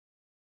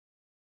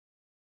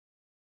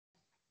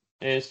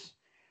is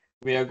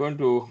we are going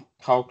to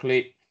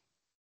calculate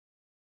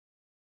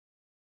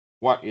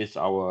what is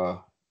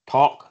our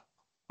torque,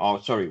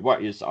 or sorry,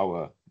 what is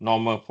our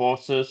normal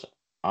forces,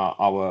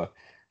 our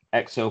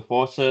axial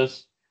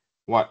forces,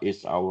 what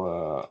is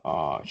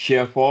our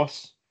shear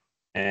force,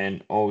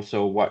 and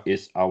also what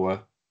is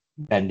our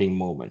bending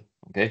moment.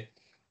 Okay,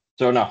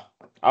 so now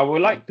I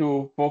would like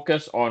to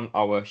focus on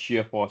our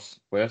shear force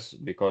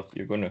first, because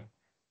we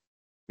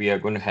are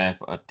going to have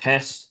a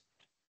test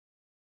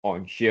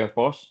on shear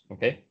force.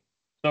 Okay,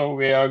 so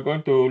we are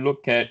going to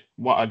look at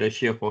what are the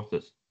shear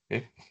forces.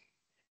 Okay,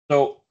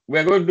 so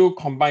we're going to do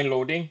combined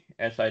loading.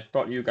 As I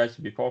taught you guys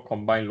before,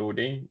 combined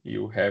loading,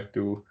 you have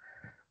to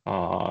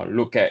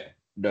look at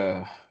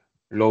the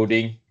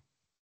loading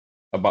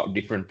about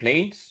different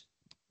planes.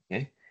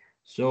 Okay,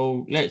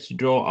 so let's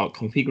draw our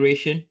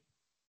configuration.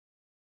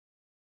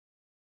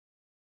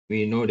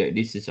 We know that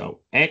this is our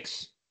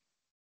X,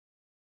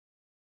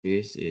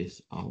 this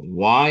is our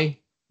Y,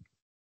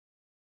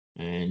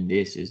 and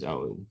this is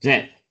our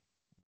Z.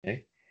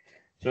 Okay,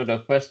 so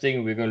the first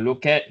thing we're going to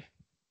look at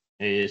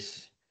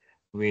is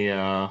we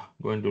are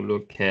going to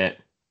look at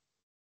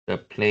the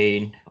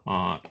plane,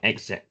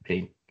 exact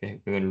plane. Okay,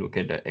 we're going to look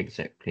at the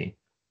exact plane.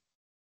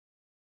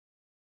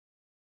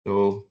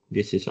 So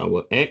this is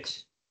our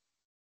X,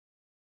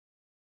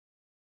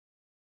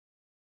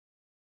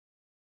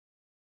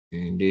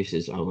 and this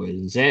is our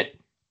Z,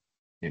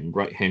 and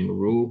right hand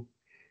rule,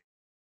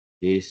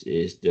 this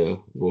is the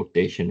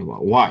rotation of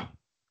our Y.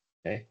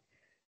 Okay,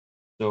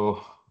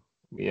 so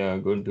we are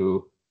going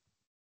to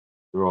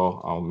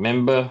draw our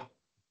member.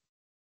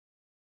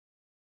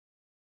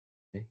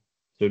 Okay,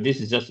 so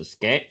this is just a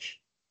sketch,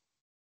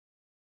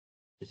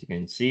 as you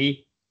can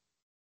see,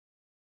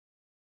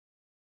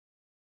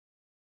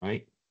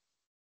 right?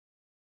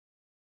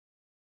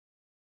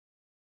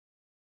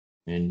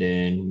 And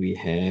then we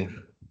have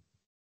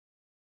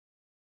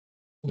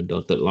a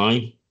dotted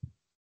line.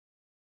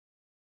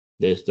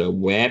 There's the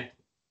web.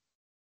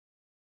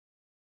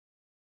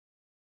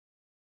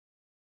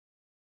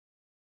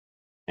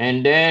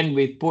 And then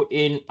we put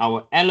in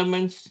our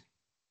elements.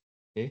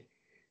 Okay,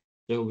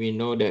 so we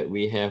know that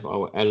we have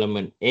our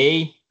element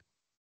A,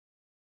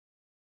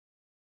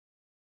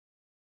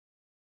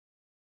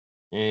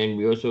 and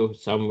we also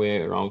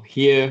somewhere around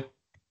here,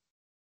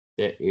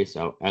 that is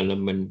our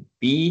element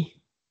B,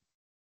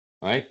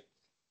 right?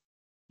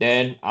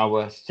 Then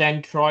our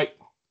centroid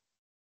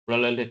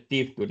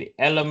relative to the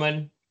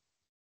element.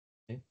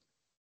 Okay,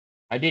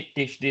 I did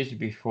teach this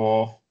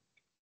before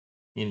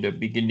in the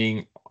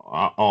beginning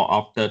or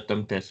after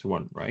term test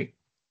 1, right?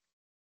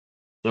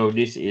 So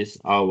this is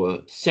our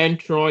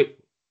centroid.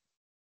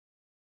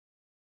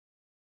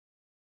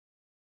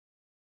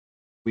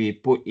 We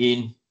put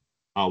in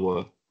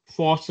our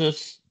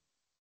forces.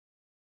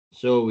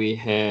 So we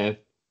have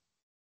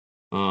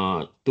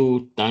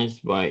 2 times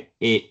by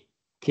 8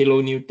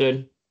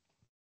 kilonewton.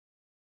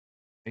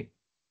 Right?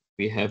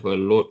 We have a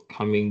load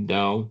coming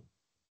down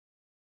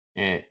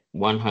at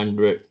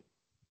 100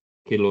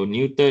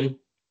 kilonewton.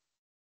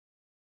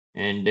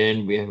 And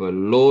then we have a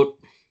load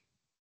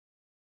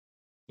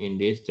in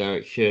this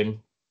direction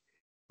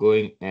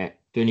going at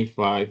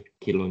 25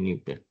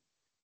 kilonewton.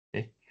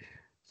 Okay,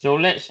 so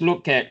let's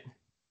look at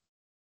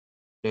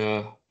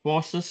the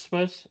forces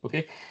first.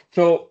 Okay,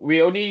 so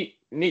we only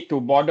need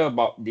to bother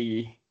about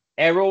the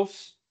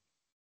arrows,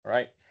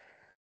 right?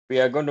 We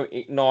are going to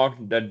ignore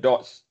the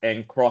dots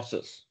and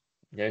crosses.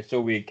 Okay,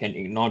 so we can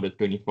ignore the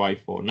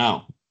 25 for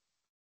now,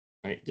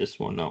 right? Just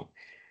for now.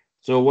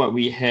 So what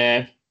we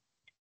have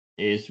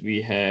is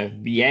we have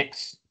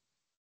Vx.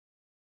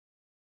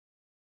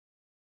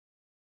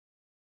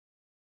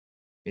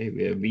 Okay,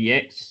 we have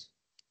Vx.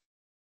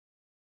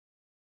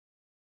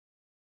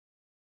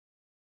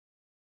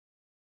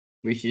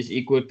 Which is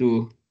equal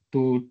to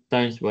 2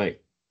 times by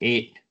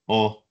 8,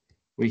 or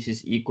which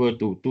is equal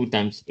to 2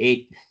 times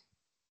 8.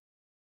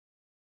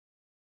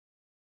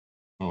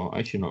 Oh,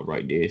 I should not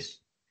write this.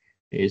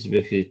 It's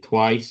basically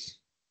twice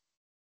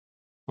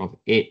of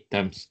 8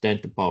 times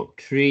 10 to the power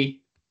 3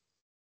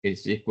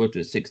 is equal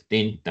to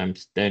 16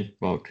 times 10 to the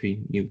power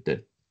 3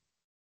 Newton.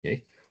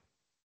 Okay.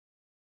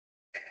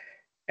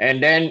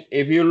 And then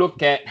if you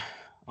look at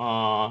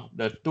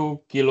the 2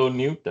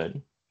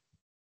 kilonewton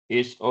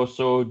is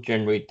also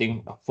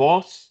generating a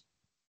force,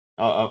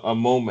 a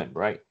moment,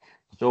 right?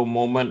 So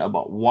moment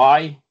about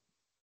Y.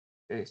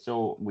 Okay,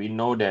 so we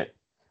know that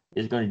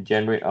it's going to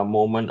generate a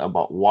moment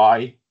about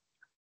Y,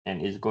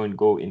 and it's going to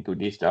go into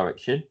this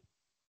direction.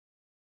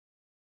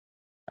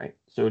 Right?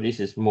 So this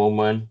is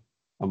moment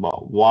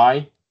about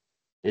Y.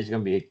 It's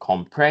going to be a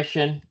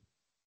compression,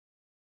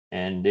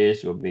 and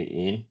this will be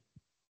in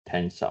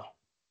tensile.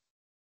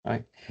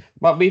 Right?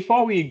 But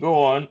before we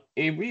go on,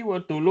 if we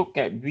were to look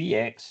at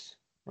Vx,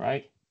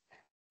 right?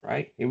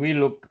 If we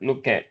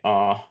look at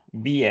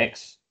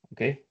Vx,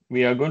 okay,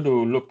 we are going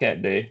to look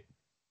at the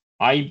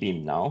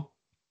I-beam now.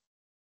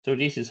 So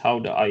this is how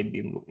the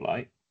I-beam look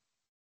like.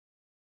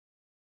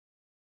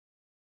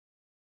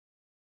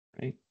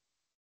 Right?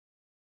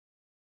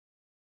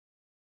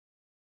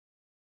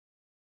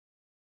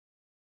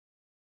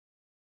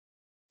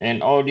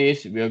 And all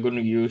this, we are going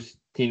to use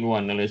thin wall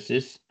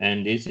analysis.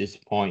 And this is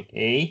point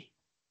A,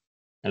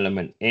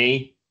 element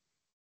A.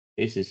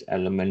 This is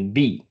element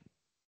B,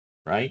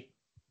 right?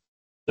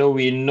 So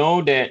we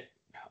know that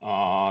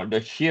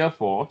the shear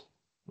force,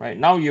 right?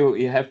 Now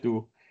you have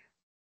to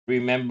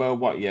remember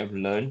what you have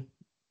learned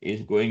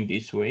is going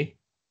this way,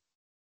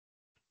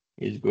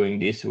 is going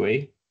this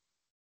way,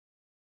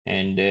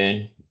 and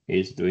then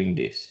is doing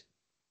this.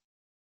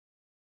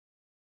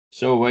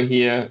 So over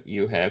here,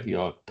 you have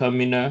your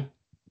terminal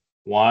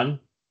 1,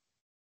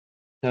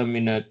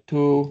 terminal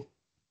 2,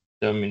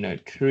 terminal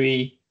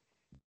 3,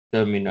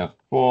 terminal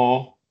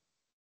 4,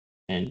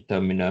 and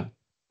terminal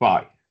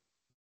 5.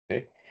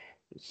 Okay,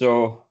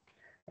 so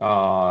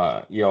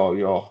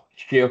your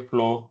shear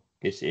flow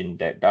is in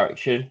that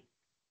direction,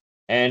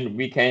 and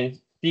we can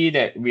see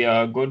that we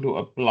are going to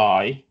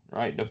apply,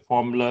 right, the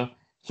formula.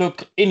 So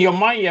in your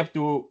mind, you have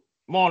to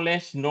more or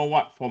less know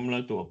what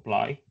formula to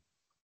apply,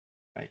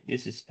 right?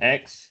 This is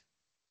X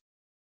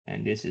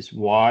and this is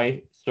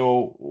Y.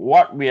 So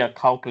what we are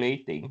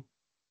calculating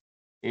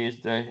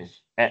is the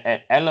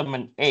at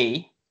element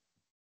A,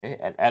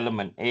 okay, at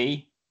element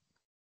A.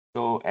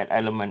 So at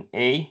element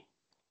A,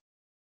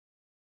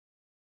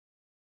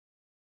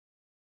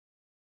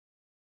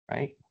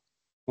 right,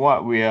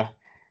 what we are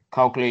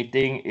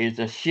calculating is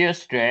the shear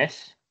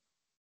stress.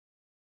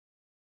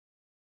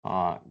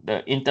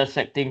 The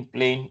intersecting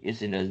plane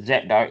is in the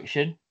Z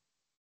direction,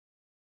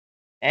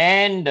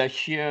 and the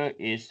shear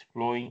is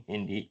flowing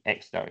in the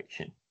X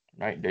direction,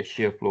 right? The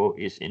shear flow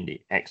is in the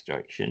X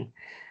direction.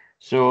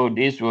 So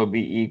this will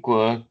be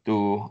equal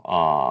to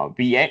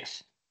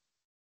Vx,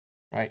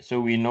 right? So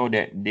we know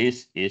that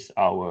this is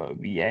our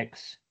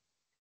Vx.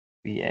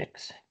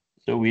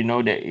 So we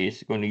know that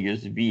it's going to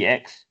use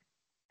Vx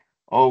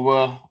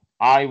over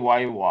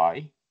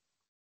Iyy,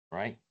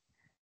 right?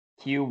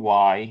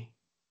 Qy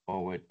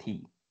over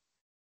T.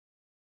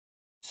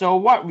 So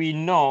what we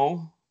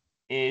know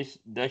is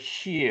the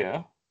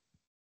shear,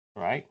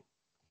 right?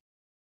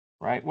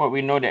 What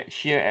we know that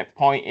shear at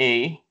point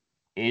A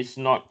is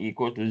not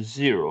equal to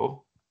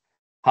 0.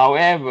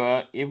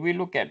 However, if we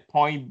look at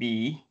point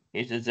B,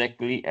 it's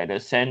exactly at the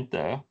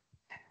center.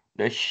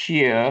 The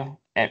shear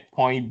at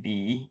point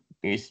B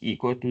is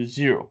equal to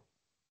 0.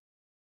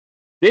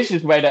 This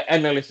is where the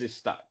analysis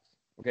starts.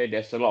 Okay,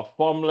 there's a lot of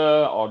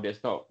formula or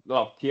there's not a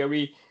lot of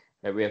theory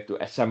that we have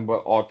to assemble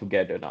all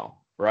together now,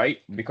 right?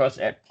 Because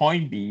at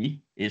point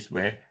B is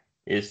where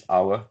is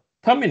our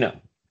terminal,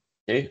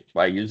 okay,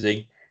 by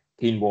using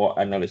thin wall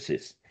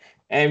analysis.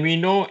 And we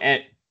know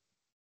at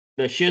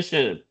the shear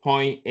stress at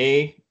point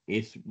A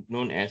is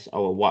known as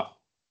our what?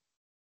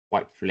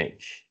 White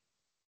flange.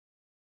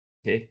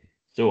 Okay,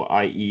 so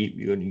i.e.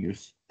 we're going to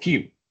use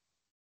Q.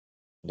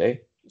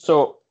 Okay,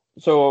 so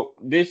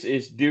this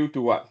is due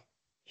to what?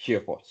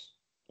 Shear force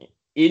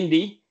in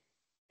the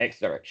X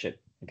direction.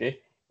 Okay,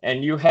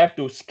 and you have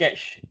to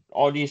sketch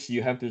all this.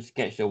 You have to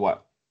sketch the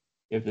what?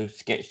 You have to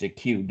sketch the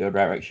Q, the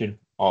direction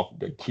of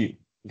the Q.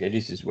 Okay,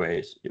 this is where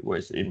it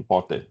was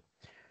important.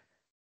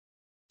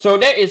 So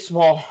that is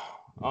for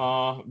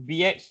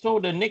Vx. So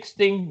the next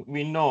thing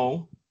we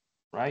know,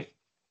 right?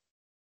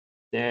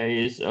 There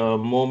is a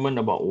moment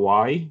about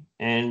Y,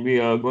 and we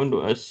are going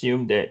to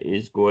assume that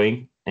it's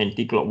going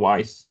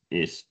anti-clockwise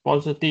is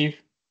positive.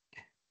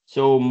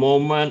 So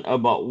moment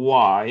about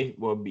Y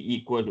will be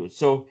equal to,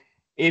 so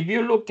if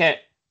you look at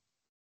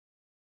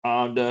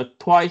the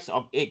twice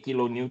of 8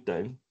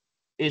 kilonewton,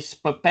 it's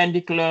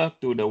perpendicular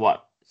to the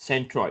what?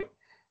 Centroid.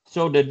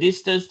 So the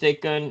distance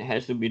taken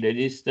has to be the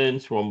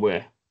distance from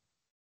where?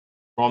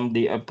 From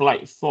the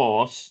applied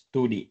force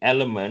to the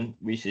element,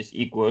 which is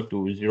equal to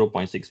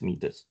 0.6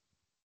 meters.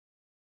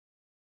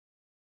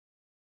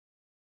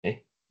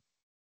 Okay.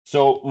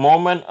 So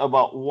moment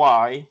about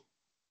Y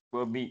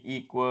will be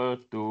equal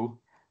to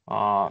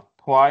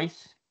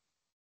twice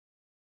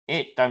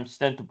 8 times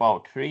 10 to the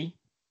power 3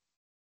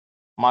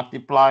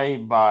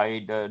 multiplied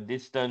by the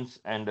distance,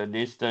 and the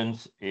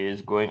distance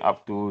is going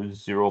up to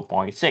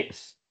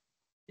 0.6.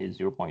 Is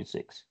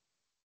 0.6.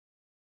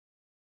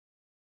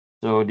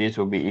 So this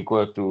will be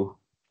equal to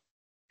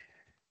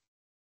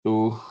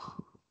 2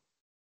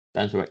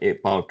 times by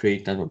 8 power 3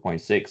 times by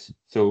 0.6.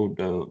 So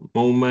the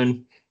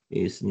moment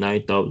is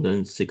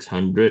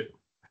 9,600,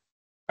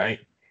 right?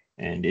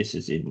 And this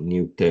is in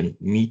Newton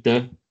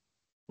meter,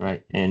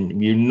 right?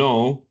 And you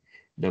know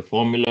the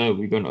formula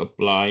we're going to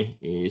apply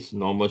is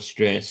normal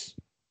stress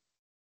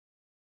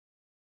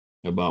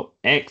about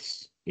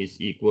X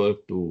is equal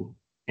to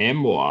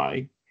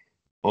my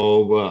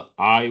over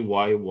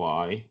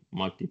Iyy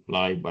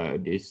multiplied by a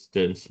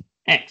distance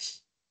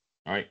X,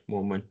 all right?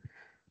 Moment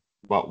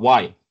about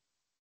Y.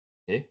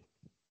 Okay,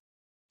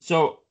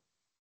 so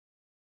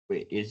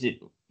wait, is it,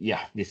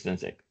 yeah,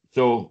 distance X.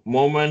 So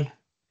moment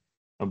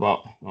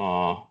about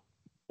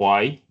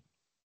Y.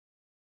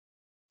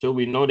 So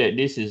we know that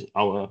this is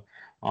our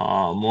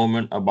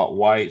moment about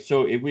Y.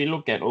 So if we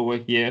look at over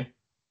here,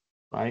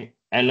 right,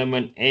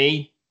 element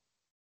A,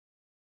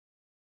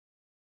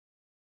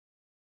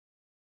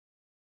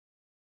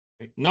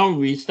 now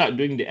we start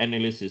doing the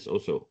analysis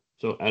also.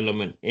 So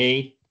element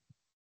A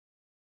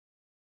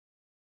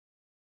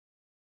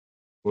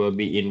will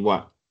be in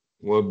what?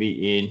 Will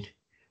be in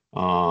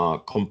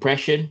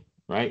compression,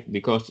 right?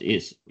 Because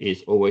it's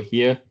over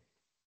here.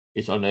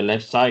 It's on the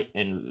left side,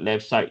 and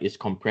left side is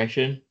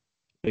compression.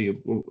 So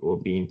you will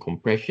be in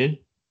compression.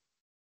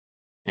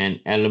 And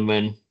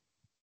element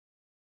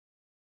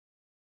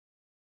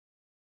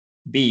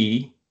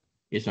B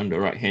is on the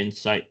right hand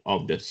side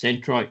of the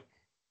centroid.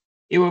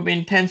 It will be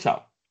in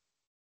tensile.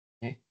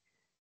 Okay.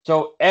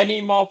 So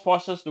any more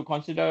forces to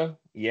consider?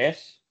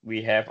 Yes,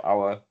 we have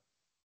our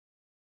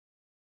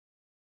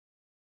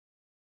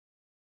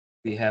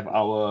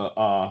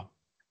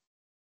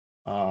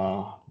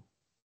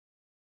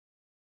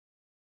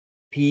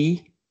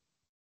P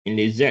in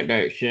the Z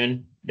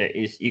direction that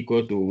is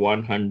equal to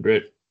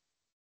 100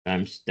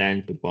 times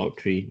 10 to the power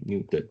 3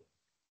 Newton,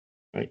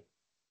 right?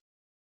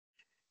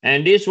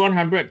 And this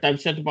 100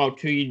 times 10 to the power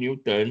 3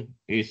 Newton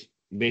is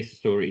this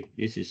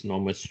is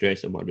normal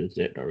stress about the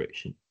Z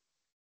direction.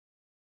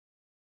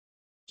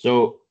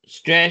 So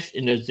stress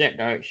in the Z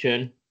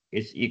direction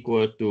is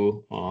equal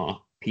to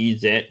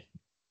PZ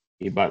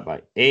divided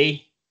by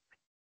A,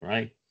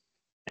 right?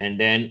 And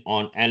then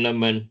on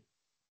element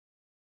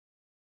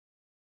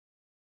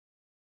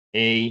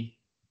A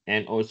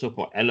and also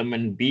for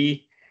element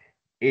B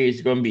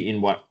is going to be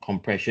in what?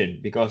 Compression,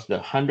 because the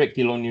 100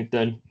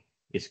 kilonewton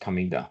is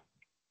coming down.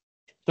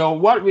 So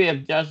what we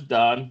have just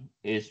done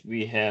is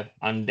we have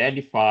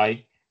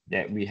identified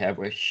that we have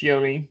a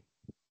shearing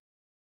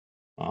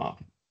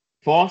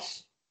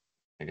force,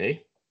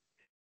 okay?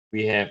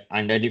 We have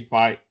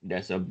identified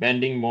there's a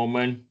bending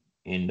moment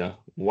in the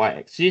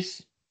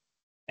y-axis,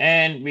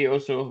 and we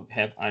also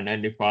have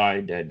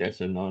identified that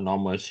there's a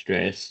normal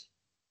stress,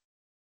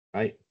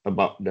 right,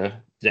 about the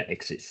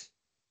z-axis,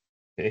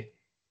 okay?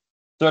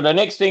 So the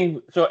next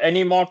thing, so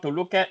any more to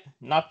look at?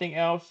 Nothing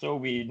else. So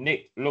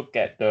we look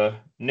at the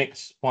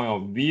next point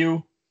of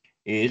view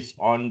is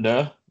on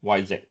the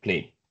YZ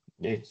plane.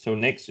 Okay, so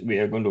next we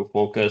are going to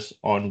focus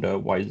on the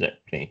YZ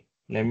plane.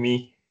 Let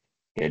me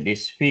get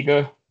this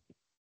figure.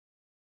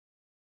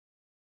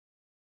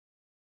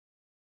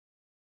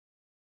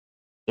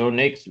 So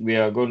next we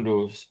are going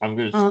to, I'm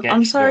going to sketch.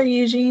 I'm sorry,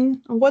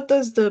 Eugene. What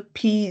does the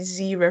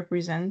PZ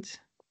represent?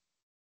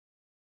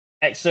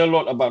 Axial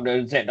load about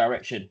the Z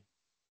direction.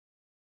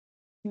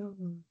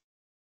 Mm-hmm.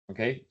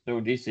 Okay, so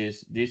this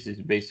is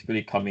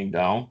basically coming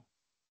down.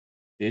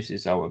 This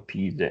is our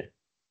PZ.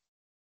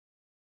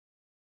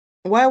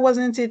 Why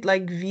wasn't it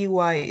like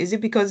VY? Is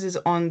it because it's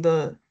on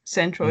the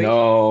centroid?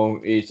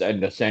 No, it's at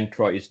the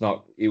centroid. It's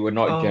not. It will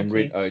not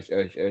generate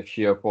okay. a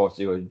shear force.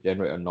 It will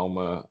generate a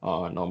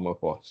normal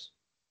force.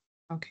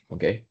 Okay.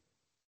 Okay.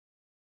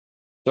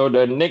 So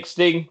the next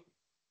thing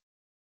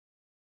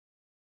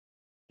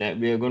that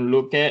we are going to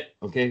look at,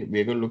 okay,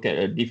 we're going to look at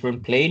a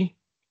different plane.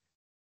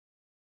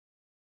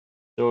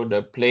 So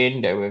the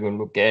plane that we're going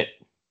to look at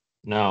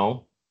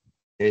now,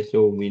 okay,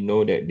 so we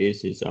know that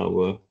this is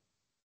our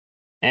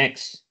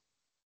X,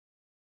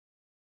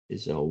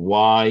 this is our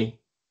Y,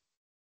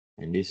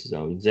 and this is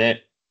our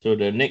Z. So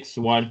the next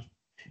one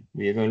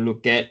we are going to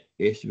look at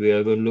is we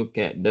are going to look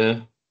at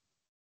the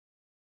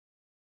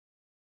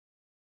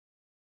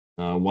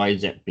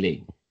YZ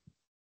plane.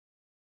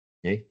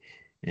 Okay,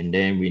 and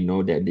then we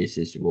know that this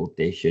is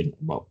rotation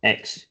about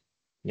X.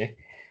 Okay,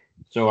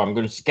 so I'm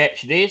going to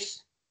sketch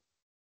this.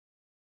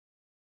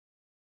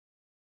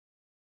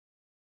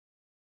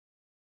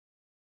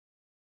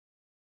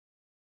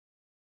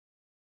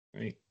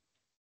 Right,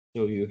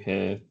 so you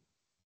have,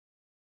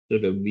 so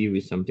the view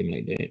is something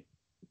like that.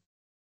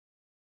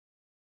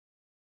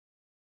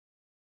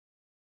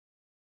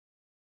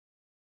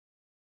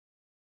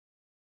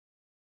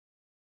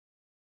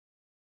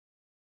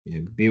 We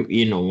have built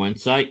in on one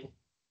side,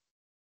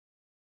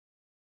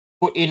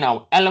 put in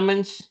our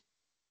elements.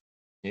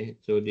 Okay,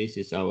 so this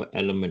is our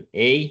element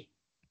A.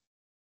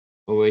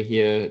 Over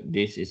here,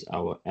 this is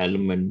our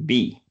element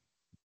B.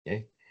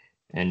 Okay,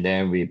 and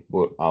then we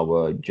put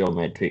our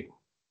geometric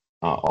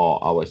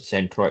or our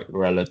centroid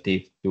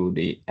relative to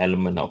the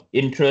element of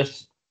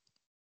interest.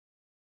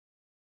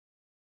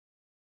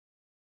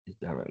 It's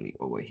directly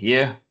over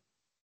here,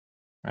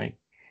 right?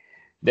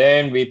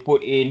 Then we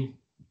put in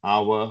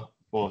our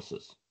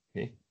forces.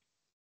 Okay,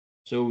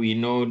 so we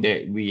know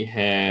that we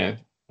have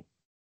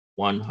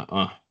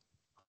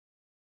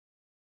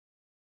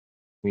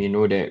we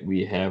know that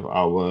we have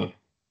our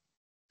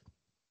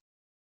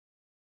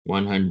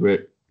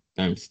 100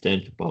 times 10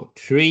 to the power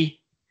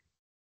 3,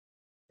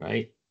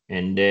 right?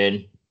 And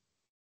then,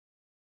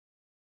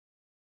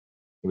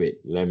 wait,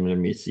 let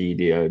me see,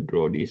 did I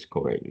draw this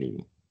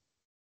correctly?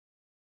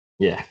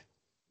 Yeah.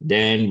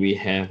 Then we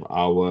have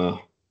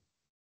our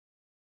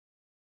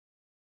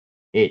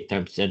 8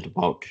 times 10 to the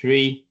power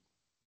 3,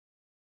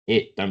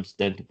 8 times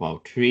 10 to the power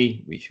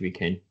 3, which we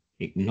can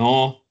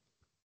ignore.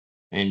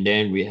 And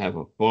then we have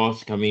a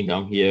force coming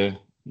down here.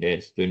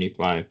 That's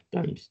 25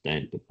 times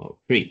 10 to the power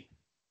 3.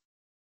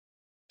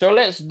 So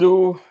let's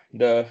do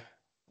the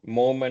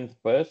moment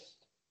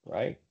first,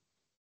 right?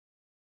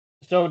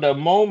 So the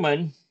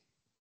moment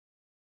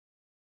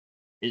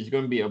is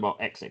going to be about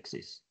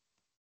x-axis.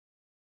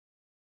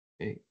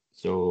 Okay,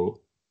 so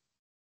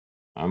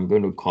I'm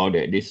going to call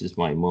that this is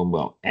my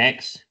moment of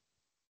x.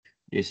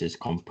 This is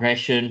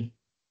compression.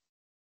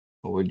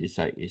 Over this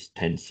side is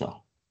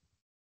tensor.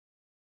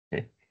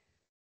 Okay,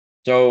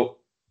 so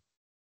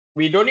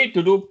we don't need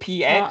to do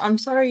px. I'm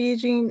sorry,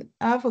 Eugene.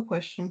 I have a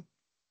question.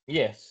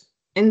 Yes.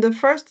 In the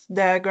first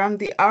diagram,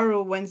 the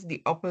arrow went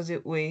the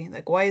opposite way.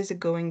 Like, why is it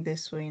going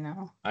this way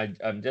now?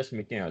 I'm just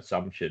making an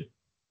assumption.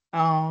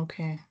 Oh,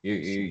 okay.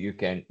 You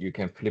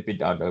can flip it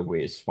the other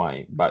way, it's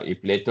fine. But if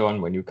later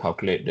on when you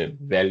calculate the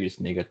value is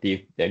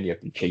negative, then you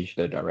have to change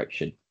the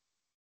direction.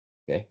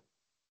 Okay.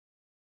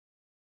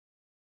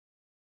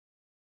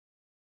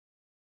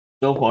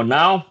 So for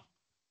now,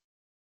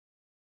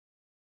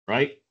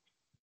 right,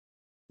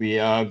 we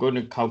are going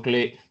to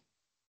calculate.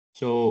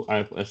 So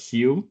I've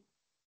assumed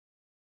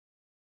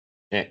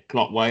that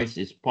clockwise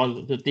is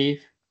positive.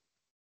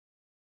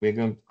 We're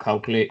going to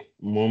calculate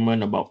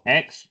moment about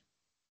x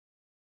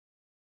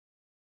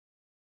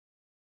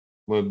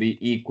will be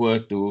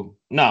equal to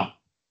now.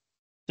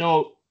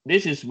 So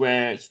this is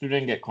where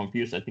students get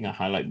confused. I think I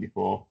highlighted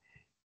before.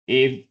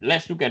 If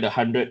let's look at the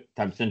 100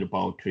 times 10 to the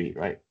power 3,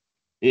 right?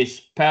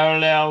 It's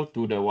parallel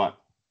to the what?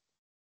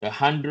 The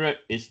 100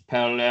 is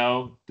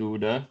parallel to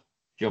the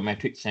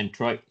geometric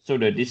centroid. So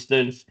the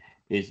distance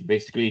is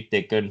basically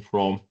taken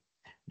from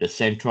the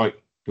centroid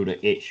to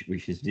the edge,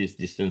 which is this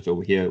distance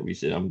over here,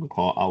 which I'm going to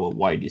call our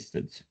y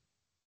distance.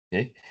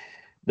 Okay.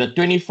 The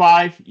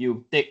 25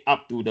 you take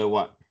up to the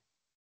what?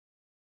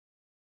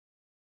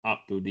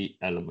 Up to the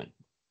element.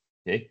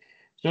 Okay.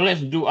 So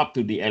let's do up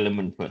to the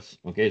element first.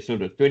 Okay. So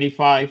the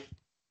 25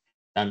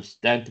 times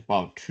 10 to the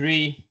power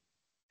 3.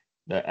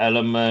 The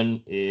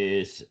element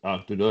is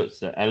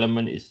the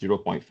element is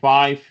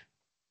 0.5.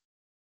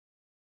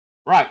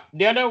 Right.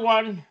 The other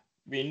one,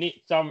 we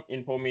need some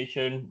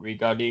information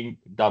regarding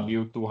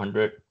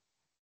W200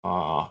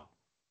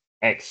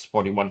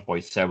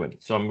 X41.7.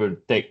 So I'm going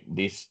to take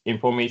this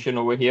information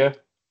over here.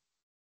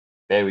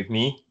 Bear with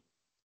me.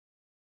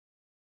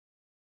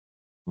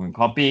 I'm going to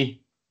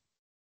copy.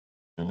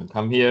 I'm going to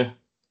come here.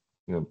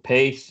 I'm going to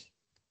paste.